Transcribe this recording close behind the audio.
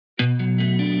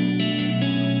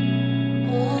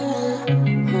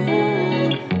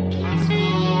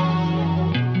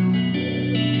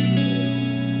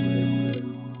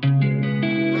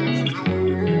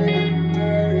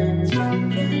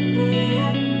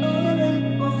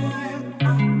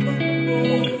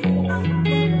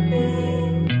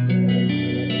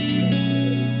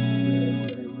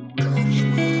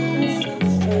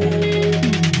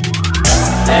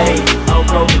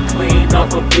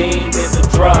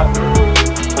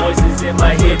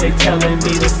they telling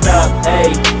me to stop.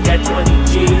 Ayy, got 20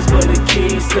 G's for the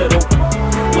keys to the.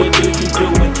 What do you do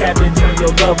when Captain turn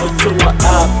your lover to a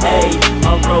op? Ayy,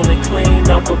 I'm rolling clean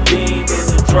off a beam in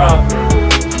the drop.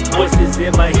 Voices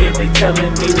in my head, they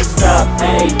telling me to stop.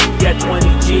 Ayy, got 20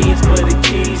 G's for the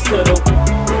keys to the.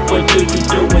 What do you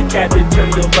do when Captain turn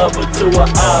your lover to a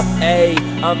op? Ayy,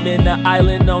 I'm in the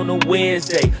island on a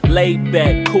Wednesday, laid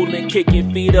back, coolin',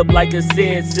 kicking feet up like a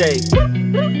sensei.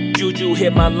 Juju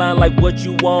hit my line like what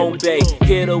you want, babe.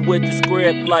 Hit her with the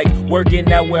script like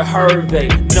working out with Hervey.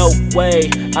 No way,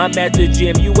 I'm at the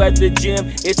gym, you at the gym.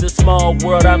 It's a small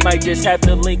world, I might just have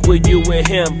to link with you and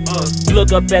him.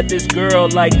 Look up at this girl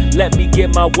like, let me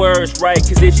get my words right.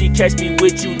 Cause if she catch me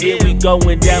with you, then we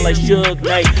going down like Suge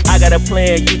Knight. I got a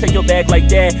plan, you take your bag like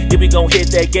that, then we gon'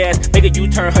 hit that gas. Make a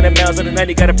U-turn 100 miles on the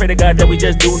 90, gotta pray to God that we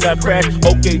just do not crash.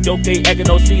 Okay, acting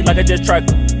OC like I just tried.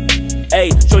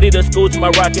 Ayy, shorty the school to my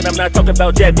rock and I'm not talking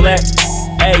about Jack Black.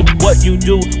 Ayy, what you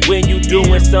do when you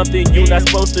doing something you not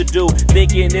supposed to do?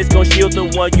 Thinking it's gon' shield the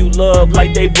one you love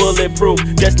like they bulletproof.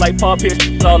 Just like Paul Pierce,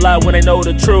 all lie when they know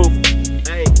the truth.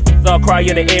 Ayy, I'll cry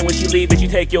in the end when she leave and she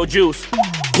take your juice.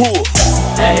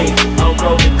 Ayy, I'm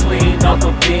rolling clean off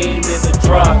a beam in the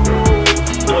drop.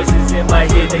 Voices in my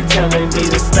head, they telling me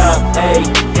to stop. Ayy,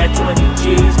 got 20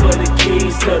 G's for the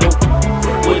keys to the.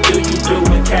 What do you do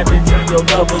when Captain turn your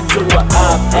lover to a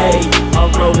op? Ayy,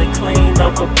 I'm rolling clean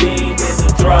off a beam in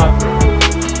the drop.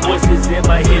 Voices in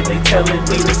my head, they telling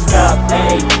me to stop.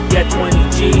 Ayy, got 20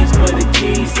 G's for the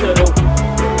keys to the.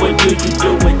 What do you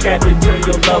do when Captain turn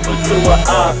your lover to a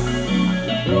op?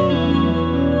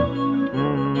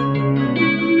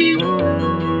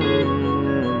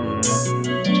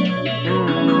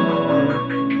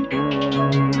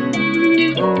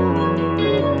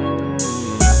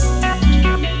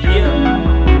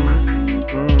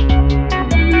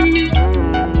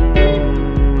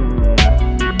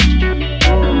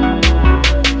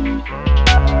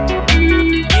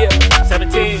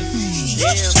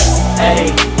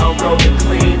 Ayy, I'm rolling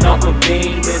clean off a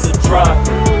beam in the drop.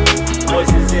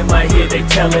 Voices in my head, they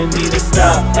telling me to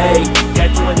stop. Ayy,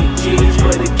 got 20 G's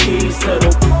for the keys to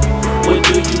the. What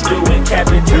do you do when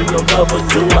Captain turn your lover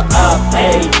to a op?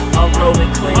 Ayy, I'm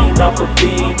rolling clean off a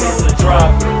beam in the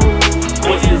drop.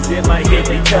 Voices in my head,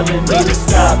 they telling me to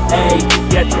stop. Ayy,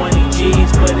 got 20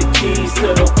 G's for the keys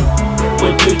to the.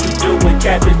 What do you do when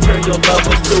Captain turn your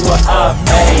lover to a op?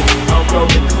 Ayy, I'm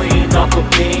rolling clean off a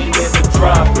beam in the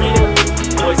drop.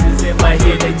 Voices in my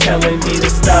head, they telling me to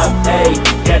stop. Ayy,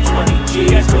 got 20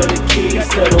 G's for the keys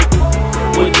to the.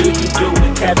 What do you do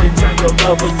when Captain turn your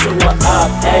lover to a op?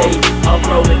 Ayy, I'm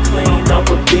rolling clean off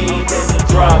a beam in the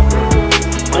drop.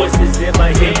 Voices in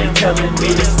my head, they telling me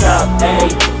to stop.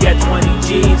 Ayy, got 20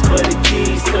 G's for the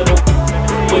keys to the.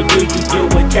 What do you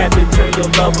do when Captain turn your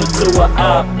lover to a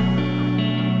op?